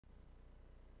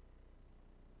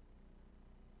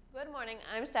Good morning,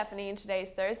 I'm Stephanie, and today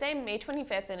is Thursday, May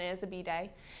 25th, and it is a B-Day.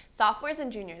 Sophomores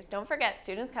and juniors, don't forget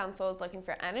Student Council is looking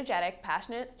for energetic,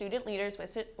 passionate student leaders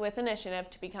with initiative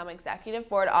to become executive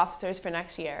board officers for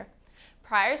next year.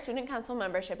 Prior Student Council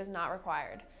membership is not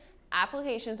required.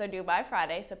 Applications are due by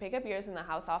Friday, so pick up yours in the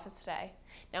House office today.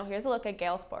 Now here's a look at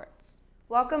Gale Sports.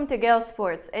 Welcome to Gale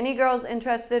Sports. Any girls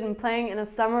interested in playing in a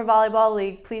summer volleyball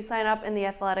league, please sign up in the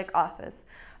athletic office.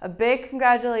 A big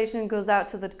congratulations goes out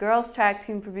to the girls track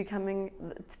team for becoming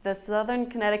the Southern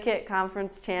Connecticut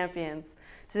Conference champions.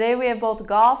 Today we have both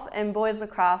golf and boys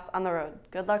lacrosse on the road.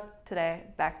 Good luck today.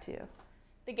 Back to you.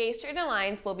 The Gay Street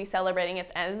Alliance will be celebrating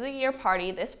its end of the year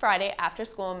party this Friday after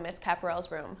school in Miss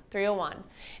Caparel's room, 301.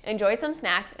 Enjoy some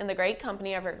snacks in the great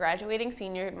company of our graduating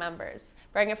senior members.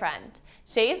 Bring a friend.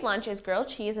 Today's lunch is grilled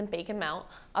cheese and bacon melt,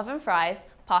 oven fries,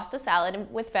 pasta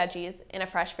salad with veggies, and a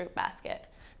fresh fruit basket.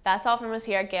 That's all from us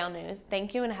here at Gale News.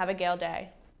 Thank you and have a Gale day.